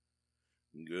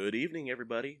Good evening,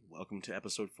 everybody. Welcome to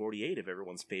episode 48 of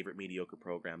everyone's favorite mediocre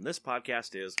program. This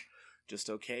podcast is Just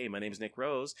Okay. My name is Nick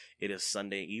Rose. It is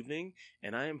Sunday evening,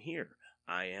 and I am here.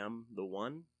 I am the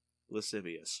one,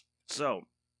 Lascivious. So,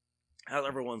 how's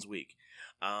everyone's week?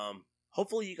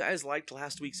 Hopefully you guys liked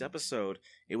last week's episode.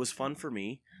 It was fun for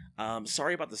me.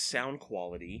 Sorry about the sound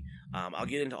quality. I'll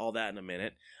get into all that in a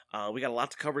minute. We got a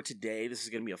lot to cover today. This is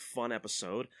going to be a fun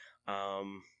episode.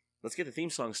 Let's get the theme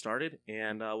song started,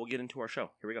 and we'll get into our show.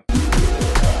 Here we go.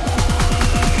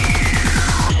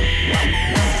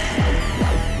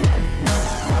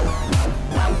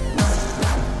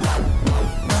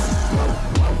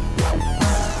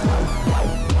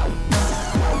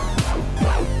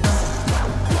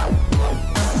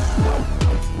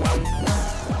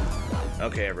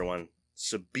 Okay, everyone.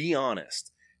 So be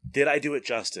honest. Did I do it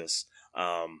justice?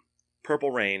 Purple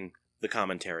Rain, the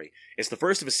commentary. It's the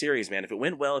first of a series, man. If it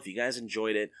went well, if you guys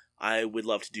enjoyed it, I would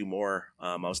love to do more.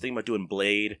 I was thinking about doing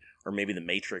Blade or maybe The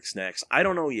Matrix next. I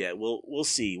don't know yet. We'll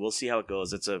see. We'll see how it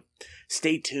goes.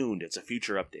 Stay tuned. It's a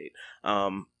future update.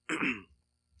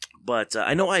 But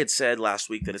I know I had said last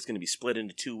week that it's going to be split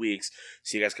into 2 weeks,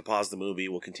 so you guys can pause the movie.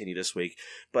 We'll continue this week.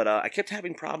 But I kept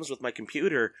having problems with my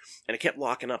computer, and it kept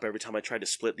locking up every time I tried to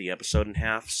split the episode in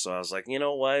half. So I was like, you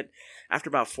know what? After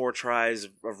about 4 tries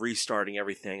of restarting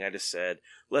everything, I just said,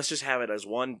 let's just have it as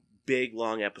one big,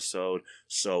 long episode.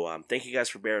 So thank you guys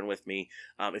for bearing with me.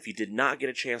 If you did not get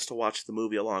a chance to watch the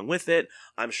movie along with it,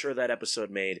 I'm sure that episode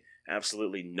made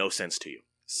absolutely no sense to you.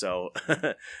 So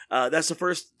that's the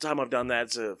first time I've done that.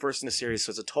 It's the first in the series,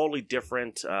 so it's a totally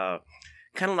different, kind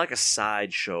of like a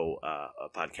sideshow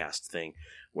podcast thing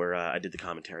where I did the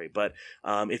commentary. But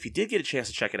if you did get a chance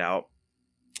to check it out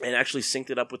and actually synced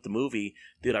it up with the movie,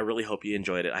 dude, I really hope you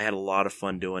enjoyed it. I had a lot of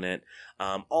fun doing it.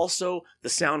 Also, the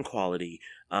sound quality.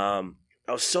 I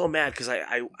was so mad because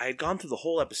I had gone through the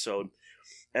whole episode,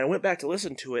 and I went back to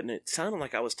listen to it, and it sounded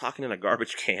like I was talking in a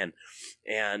garbage can.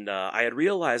 And I had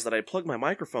realized that I plugged my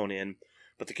microphone in,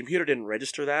 but the computer didn't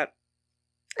register that.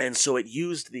 And so it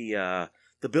used the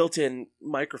built-in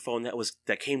microphone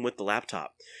that came with the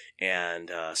laptop.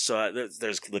 And so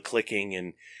there's the clicking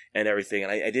and everything.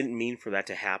 And I didn't mean for that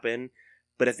to happen.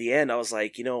 But at the end, I was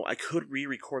like, I could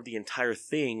re-record the entire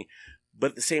thing.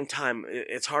 But at the same time,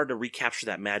 it's hard to recapture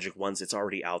that magic once it's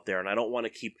already out there. And I don't want to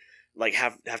keep...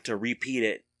 have to repeat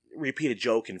a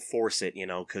joke and force it,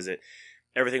 because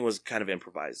everything was kind of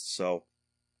improvised. So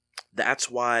that's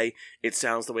why it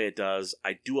sounds the way it does.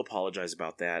 I do apologize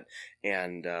about that.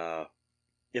 And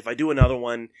if I do another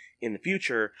one in the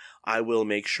future, I will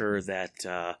make sure that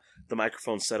the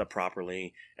microphone's set up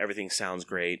properly, everything sounds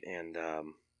great, and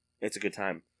it's a good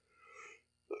time.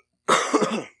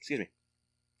 Excuse me.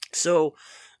 So,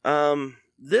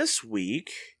 this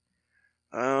week...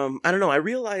 I don't know, I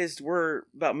realized we're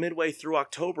about midway through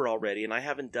October already, and I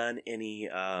haven't done any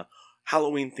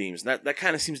Halloween themes. That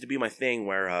kind of seems to be my thing,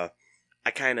 where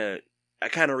I kind of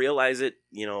realize it,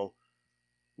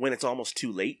 when it's almost too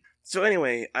late. So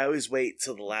anyway, I always wait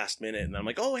till the last minute, and I'm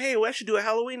like, oh, hey, I should do a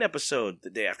Halloween episode the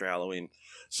day after Halloween.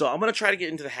 So I'm going to try to get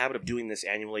into the habit of doing this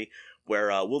annually, where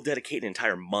we'll dedicate an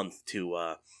entire month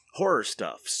to horror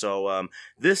stuff. So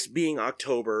this being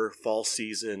October, fall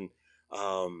season,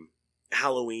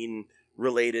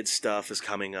 Halloween-related stuff is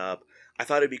coming up. I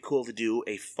thought it'd be cool to do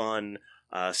a fun,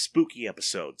 spooky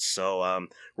episode. So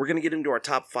we're going to get into our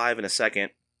top 5 in a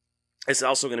second. It's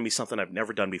also going to be something I've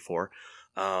never done before.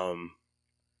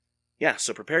 Yeah,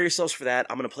 so prepare yourselves for that.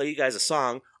 I'm going to play you guys a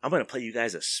song. I'm going to play you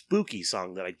guys a spooky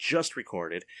song that I just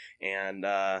recorded. And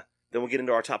then we'll get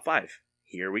into our top 5.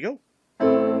 Here we go.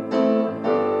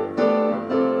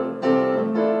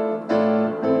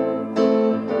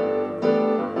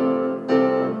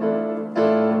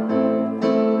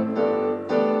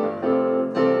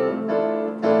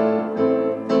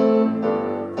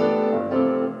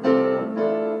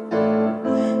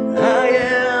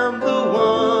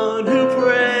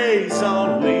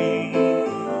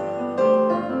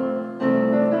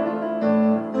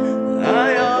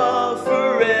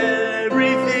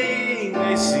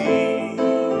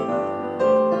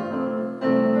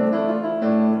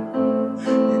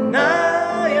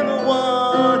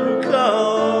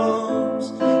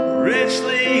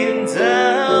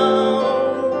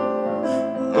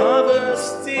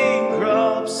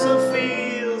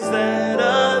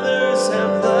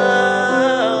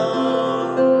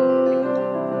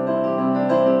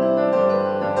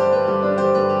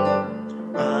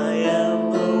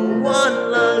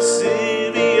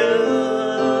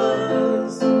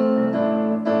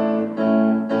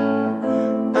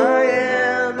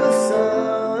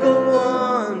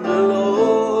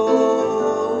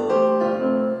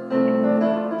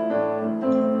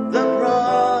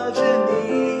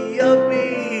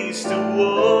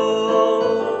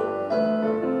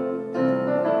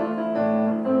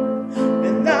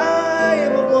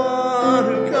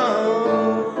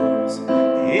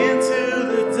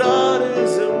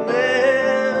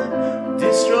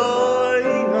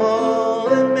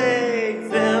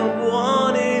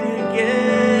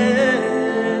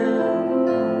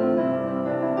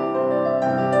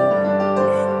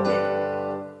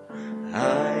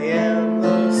 I am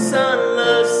the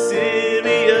sunless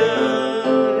Sirius.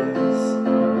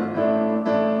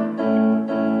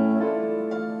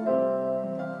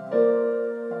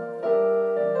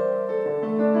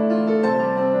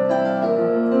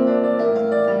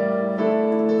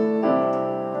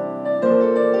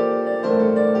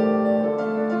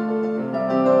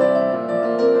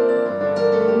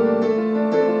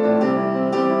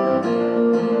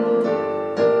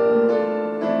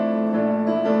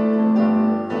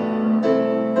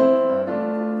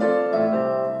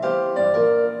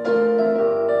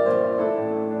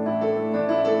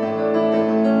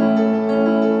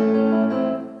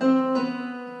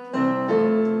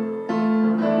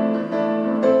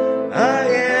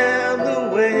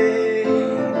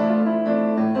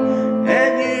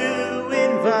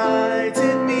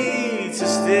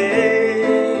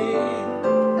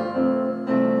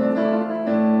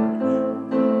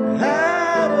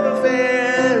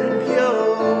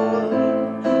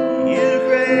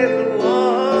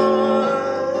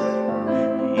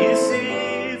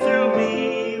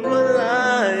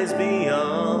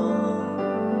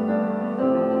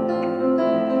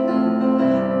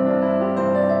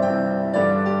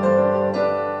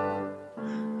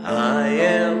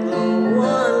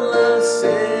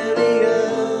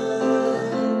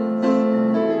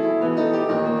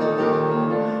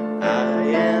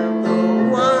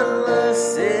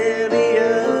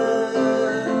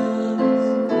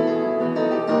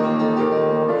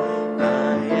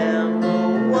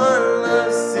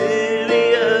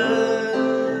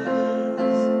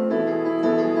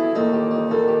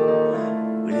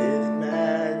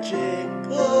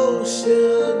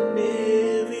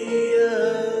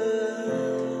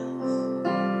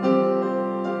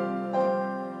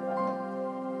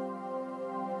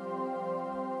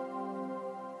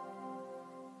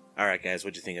 Alright guys,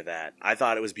 what'd you think of that? I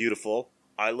thought it was beautiful.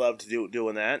 I loved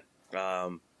doing that.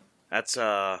 That's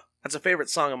a favorite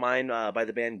song of mine by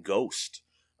the band Ghost.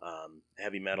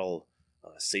 Heavy metal,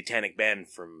 satanic band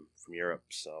from Europe.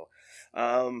 So,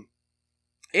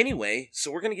 anyway,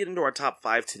 so we're going to get into our top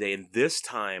 5 today, and this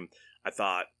time I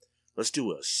thought, let's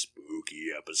do a spooky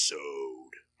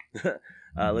episode.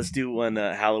 Let's do one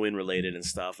Halloween related and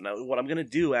stuff. And what I'm going to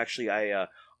do, actually,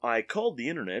 I called the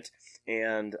internet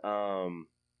and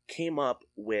came up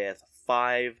with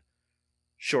 5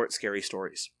 short, scary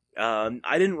stories. I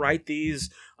didn't write these.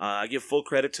 I give full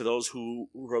credit to those who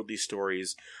wrote these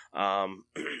stories.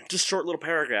 Just short little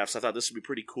paragraphs. I thought this would be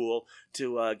pretty cool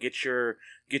to get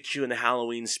you in the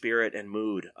Halloween spirit and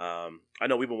mood. I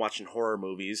know we've been watching horror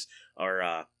movies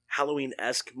or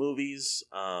Halloween-esque movies.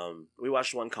 We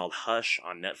watched one called Hush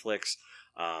on Netflix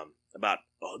about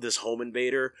this home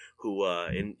invader who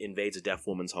invades a deaf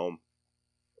woman's home.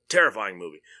 Terrifying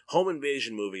movie. Home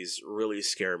invasion movies really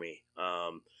scare me.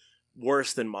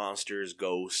 Worse than monsters,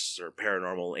 ghosts, or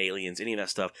paranormal aliens, any of that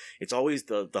stuff. It's always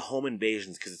the home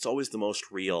invasions because it's always the most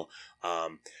real.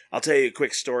 I'll tell you a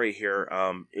quick story here.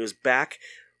 It was back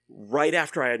right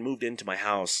after I had moved into my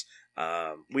house.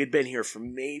 We had been here for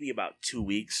maybe about 2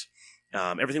 weeks.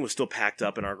 Everything was still packed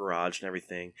up in our garage and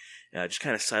everything, just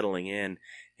kind of settling in.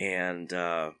 And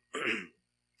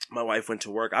my wife went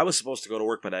to work. I was supposed to go to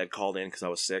work, but I had called in because I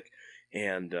was sick.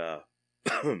 And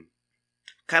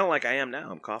kind of like I am now.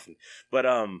 I'm coughing. But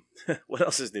what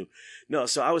else is new? No,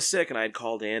 so I was sick, and I had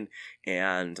called in,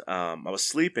 and I was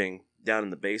sleeping down in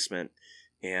the basement,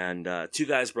 and 2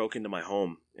 guys broke into my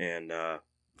home and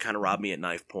kind of robbed me at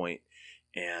knife point.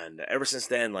 And ever since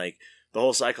then, like, the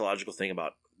whole psychological thing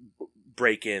about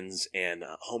break-ins and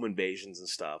home invasions and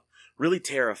stuff really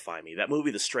terrify me. That movie,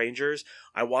 The Strangers,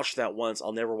 I watched that once.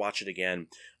 I'll never watch it again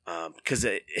because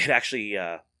it actually,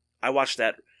 I watched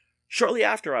that shortly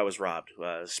after I was robbed.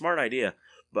 Smart idea.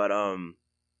 But,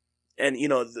 and, you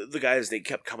know, the guys, they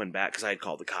kept coming back because I had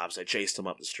called the cops. I chased them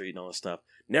up the street and all this stuff.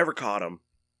 Never caught them.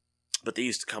 But they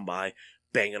used to come by,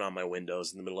 banging on my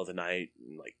windows in the middle of the night,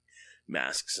 and, like,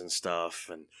 masks and stuff,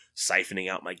 and siphoning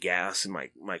out my gas in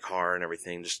my car and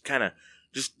everything.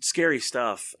 Just scary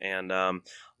stuff. And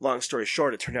long story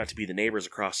short, it turned out to be the neighbors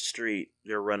across the street.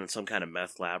 They were running some kind of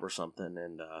meth lab or something,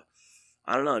 and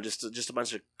I don't know, just a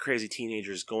bunch of crazy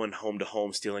teenagers going home to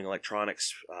home stealing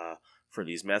electronics for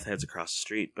these meth heads across the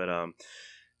street. But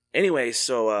anyway,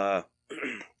 so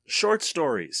short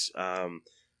stories.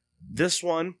 This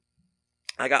one,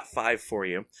 I got 5 for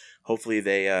you. Hopefully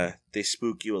they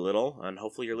spook you a little, and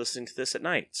hopefully you're listening to this at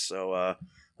night. So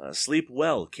sleep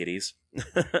well, kiddies.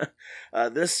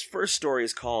 This first story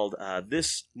is called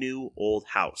This New Old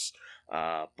House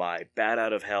by Bad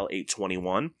Out of Hell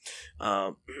 821.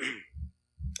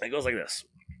 It goes like this.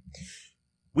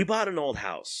 We bought an old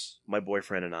house, my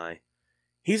boyfriend and I,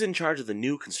 He's in charge of the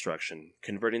new construction,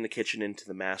 converting the kitchen into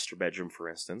the master bedroom, for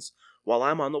instance, while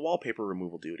I'm on the wallpaper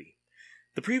removal duty.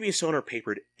 The previous owner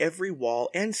papered every wall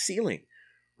and ceiling.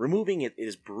 Removing it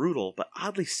is brutal, but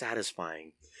oddly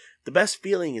satisfying. The best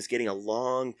feeling is getting a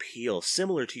long peel,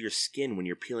 similar to your skin when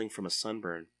you're peeling from a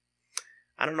sunburn.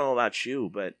 I don't know about you,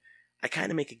 but I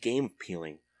kind of make a game of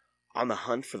peeling, on the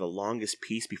hunt for the longest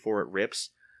piece before it rips.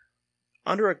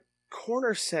 Under a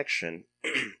corner section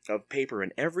of paper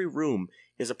in every room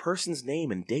is a person's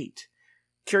name and date.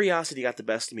 Curiosity got the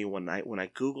best of me one night when I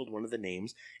Googled one of the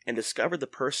names and discovered the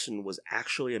person was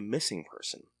actually a missing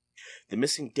person. The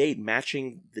missing date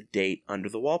matching the date under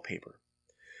the wallpaper.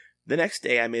 The next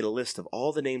day I made a list of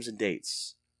all the names and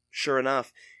dates. Sure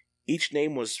enough, each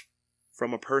name was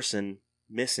from a person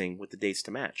missing with the dates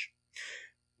to match.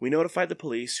 We notified the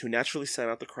police, who naturally sent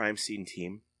out the crime scene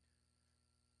team.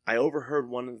 I overheard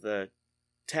one of the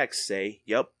texts say,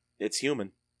 "Yup, it's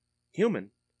human."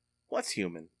 Human? What's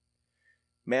human?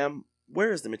 Ma'am,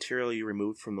 where is the material you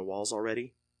removed from the walls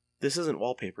already? This isn't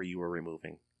wallpaper you were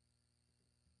removing.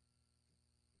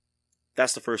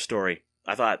 That's the first story.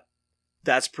 I thought,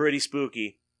 that's pretty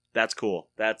spooky. That's cool.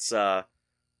 That's,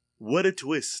 what a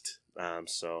twist.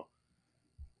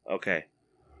 Okay.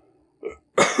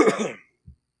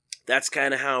 That's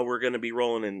kind of how we're going to be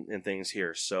rolling in things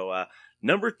here. So,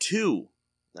 number 2,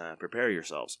 prepare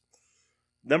yourselves.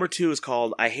 Number 2 is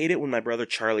called I Hate It When My Brother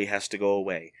Charlie Has to Go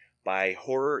Away by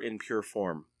Horror in Pure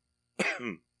Form.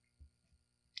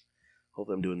 Hope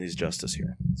I'm doing these justice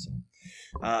here.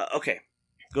 Okay.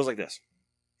 It goes like this.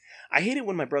 I hate it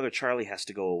when my brother Charlie has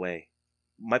to go away.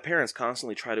 My parents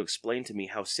constantly try to explain to me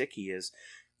how sick he is,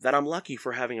 that I'm lucky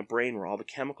for having a brain where all the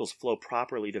chemicals flow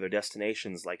properly to their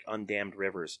destinations like undammed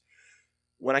rivers.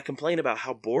 When I complain about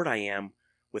how bored I am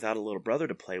without a little brother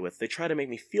to play with, they try to make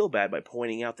me feel bad by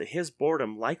pointing out that his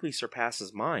boredom likely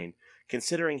surpasses mine,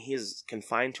 considering he is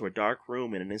confined to a dark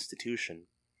room in an institution.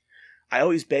 I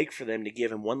always beg for them to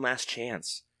give him one last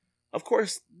chance. Of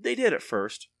course, they did at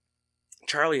first.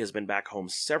 Charlie has been back home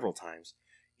several times,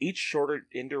 each shorter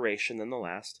in duration than the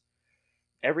last.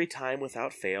 Every time,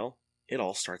 without fail, it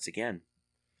all starts again.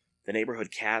 The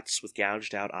neighborhood cats with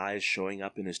gouged out eyes showing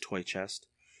up in his toy chest.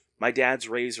 My dad's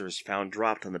razors found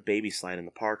dropped on the baby slide in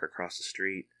the park across the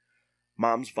street.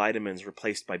 Mom's vitamins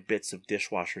replaced by bits of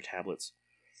dishwasher tablets.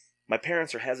 My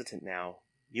parents are hesitant now,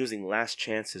 using last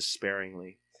chances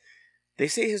sparingly. They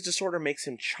say his disorder makes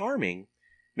him charming,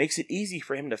 makes it easy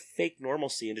for him to fake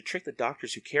normalcy and to trick the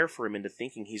doctors who care for him into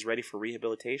thinking he's ready for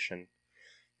rehabilitation.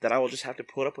 That I will just have to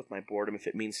put up with my boredom if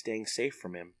it means staying safe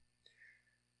from him.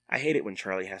 I hate it when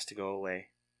Charlie has to go away.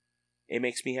 It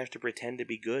makes me have to pretend to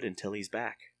be good until he's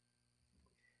back.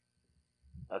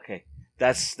 Okay,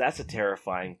 that's a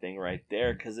terrifying thing right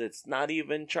there, because it's not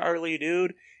even Charlie,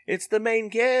 dude. It's the main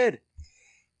kid.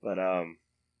 But,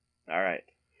 alright.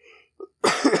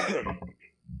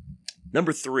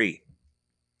 Number 3.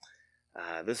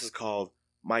 This is called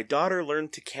My Daughter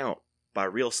Learned to Count by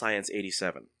Real Science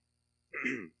 87.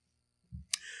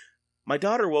 My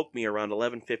daughter woke me around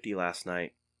 11:50 last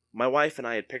night. My wife and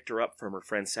I had picked her up from her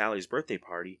friend Sally's birthday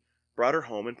party, brought her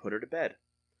home, and put her to bed.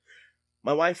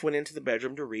 My wife went into the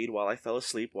bedroom to read while I fell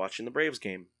asleep watching the Braves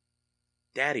game.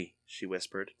 "Daddy," she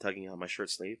whispered, tugging on my shirt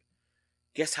sleeve,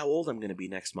 "guess how old I'm going to be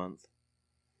next month?"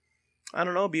 "I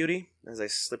don't know, beauty," as I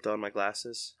slipped on my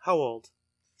glasses. "How old?"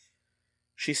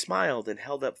 She smiled and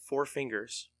held up 4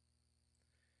 fingers.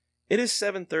 "It is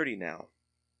 7:30 now.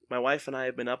 My wife and I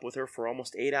have been up with her for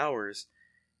almost 8 hours,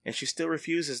 and she still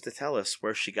refuses to tell us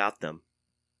where she got them."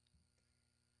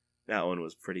 That one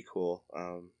was pretty cool.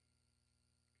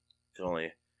 Can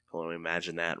only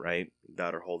imagine that, right?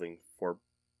 Daughter holding 4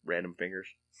 random fingers.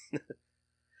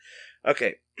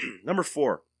 Okay, number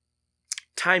 4.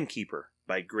 Timekeeper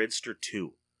by Gridster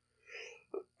 2.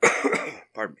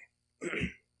 Pardon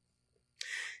me.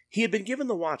 He had been given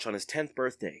the watch on his 10th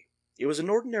birthday. It was an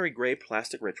ordinary gray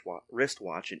plastic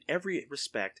wristwatch in every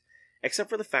respect, except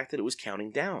for the fact that it was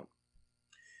counting down.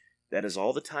 "That is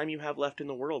all the time you have left in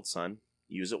the world, son.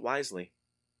 Use it wisely."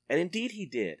 And indeed he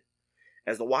did.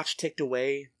 As the watch ticked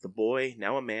away, the boy,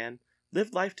 now a man,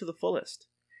 lived life to the fullest.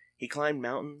 He climbed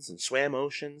mountains and swam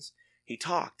oceans. He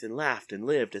talked and laughed and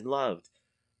lived and loved.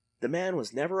 The man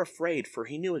was never afraid, for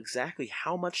he knew exactly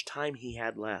how much time he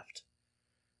had left.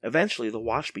 Eventually, the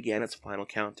watch began its final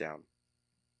countdown.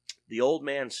 The old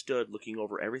man stood looking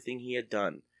over everything he had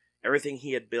done, everything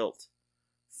he had built.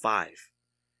 5.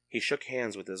 He shook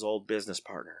hands with his old business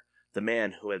partner, the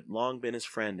man who had long been his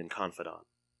friend and confidant.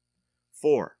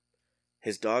 4.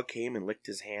 His dog came and licked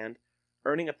his hand,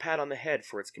 earning a pat on the head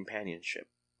for its companionship.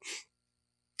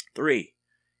 3.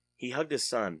 He hugged his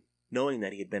son, knowing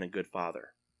that he had been a good father.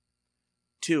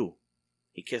 2.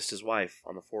 He kissed his wife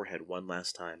on the forehead one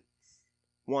last time.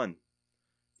 1.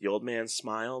 The old man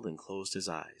smiled and closed his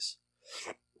eyes.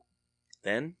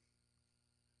 Then,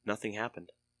 nothing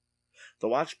happened. The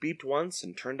watch beeped once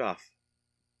and turned off.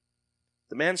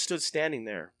 The man stood standing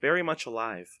there, very much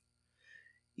alive.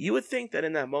 You would think that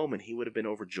in that moment he would have been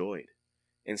overjoyed.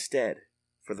 Instead,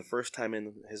 for the first time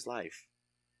in his life,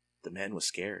 the man was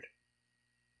scared.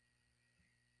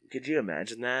 Could you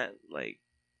imagine that? Like,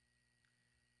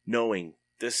 knowing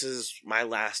this is my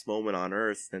last moment on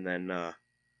Earth, and then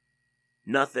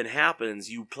nothing happens.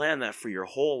 You plan that for your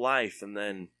whole life, and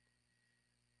then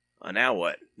now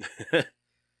what?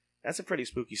 That's a pretty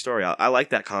spooky story. I like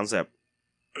that concept.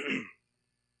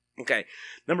 Okay,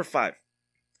 number 5.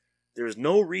 There is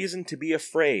no reason to be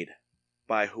afraid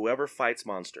by whoever fights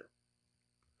monster.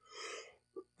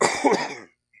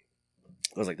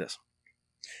 Goes like this.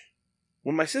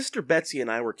 When my sister Betsy and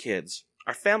I were kids,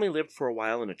 our family lived for a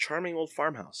while in a charming old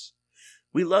farmhouse.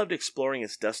 We loved exploring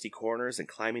its dusty corners and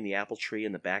climbing the apple tree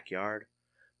in the backyard.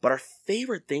 But our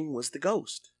favorite thing was the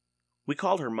ghost. We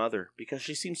called her Mother because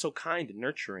she seemed so kind and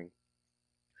nurturing.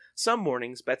 Some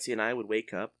mornings, Betsy and I would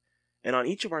wake up, and on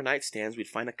each of our nightstands we'd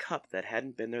find a cup that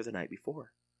hadn't been there the night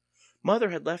before. Mother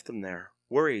had left them there,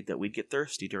 worried that we'd get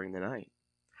thirsty during the night.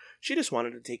 She just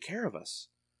wanted to take care of us.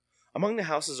 Among the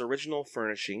house's original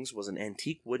furnishings was an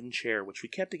antique wooden chair which we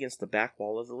kept against the back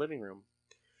wall of the living room.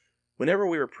 Whenever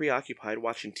we were preoccupied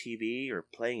watching TV or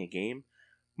playing a game,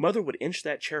 Mother would inch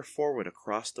that chair forward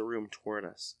across the room toward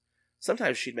us.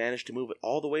 Sometimes she'd manage to move it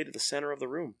all the way to the center of the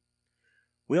room.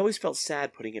 We always felt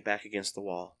sad putting it back against the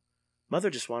wall. Mother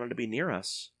just wanted to be near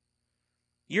us.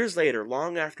 Years later,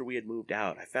 long after we had moved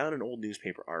out, I found an old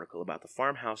newspaper article about the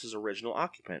farmhouse's original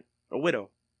occupant, a widow.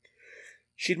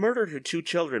 She'd murdered her 2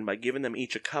 children by giving them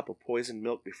each a cup of poisoned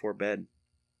milk before bed.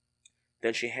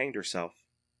 Then she hanged herself.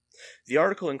 The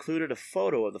article included a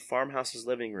photo of the farmhouse's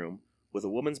living room with a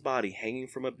woman's body hanging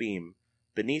from a beam.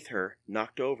 Beneath her,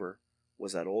 knocked over,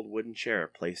 was that old wooden chair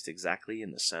placed exactly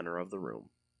in the center of the room.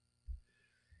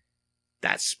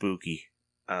 That's spooky.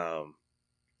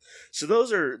 So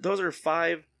those are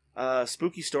 5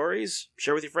 spooky stories.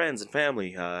 Share with your friends and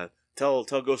family. Tell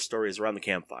ghost stories around the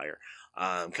campfire.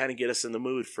 Kind of get us in the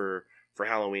mood for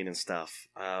Halloween and stuff.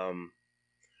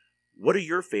 What are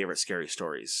your favorite scary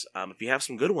stories? If you have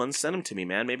some good ones, send them to me,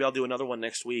 man. Maybe I'll do another one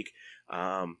next week.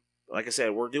 Like I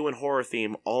said, we're doing horror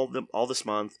theme all this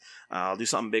month. I'll do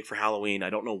something big for Halloween.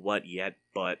 I don't know what yet,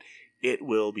 but it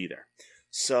will be there.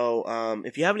 So,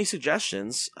 if you have any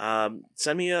suggestions,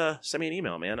 send me an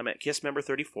email, man. I'm at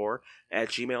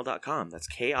kissmember34@gmail.com. That's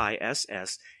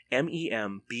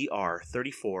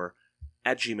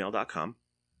KISSMEMBR34@gmail.com.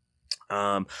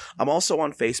 I'm also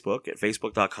on Facebook at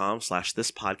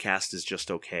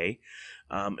facebook.com/thispodcastisjustokay.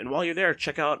 And while you're there,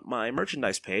 check out my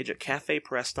merchandise page at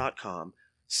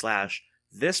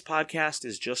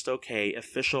cafepress.com/thispodcastisjustokay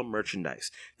official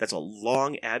merchandise. That's a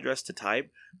long address to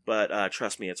type, but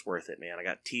trust me, it's worth it, man. I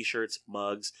got t-shirts,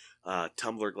 mugs,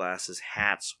 tumbler glasses,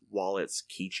 hats, wallets,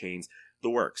 keychains, the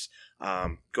works.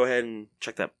 Go ahead and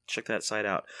check that site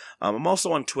out. I'm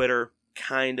also on Twitter,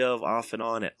 kind of off and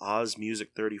on at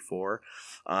OzMusic34.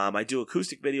 I do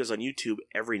acoustic videos on YouTube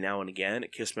every now and again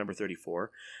at KissMember34.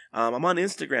 I'm on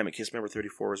Instagram at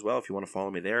KissMember34 as well if you want to follow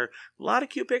me there. A lot of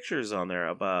cute pictures on there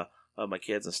of my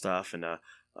kids and stuff, and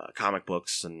comic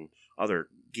books and other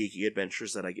geeky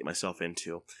adventures that I get myself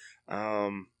into.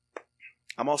 I'm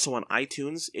also on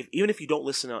iTunes. Even if you don't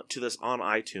listen to this on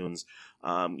iTunes,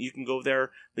 you can go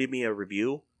there, leave me a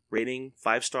review, rating,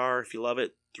 5-star if you love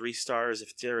it, 3 stars if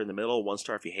it's there in the middle, 1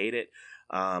 star if you hate it.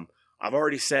 I've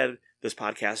already said this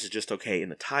podcast is just okay in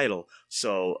the title,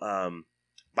 so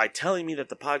by telling me that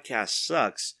the podcast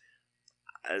sucks,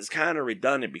 it's kind of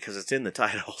redundant because it's in the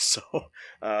title. So,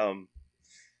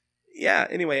 yeah.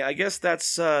 Anyway, I guess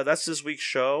that's this week's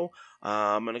show.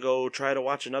 I'm gonna go try to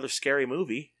watch another scary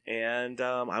movie, and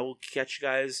I will catch you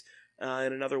guys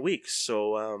in another week.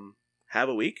 So, have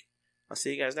a week. I'll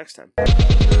see you guys next time.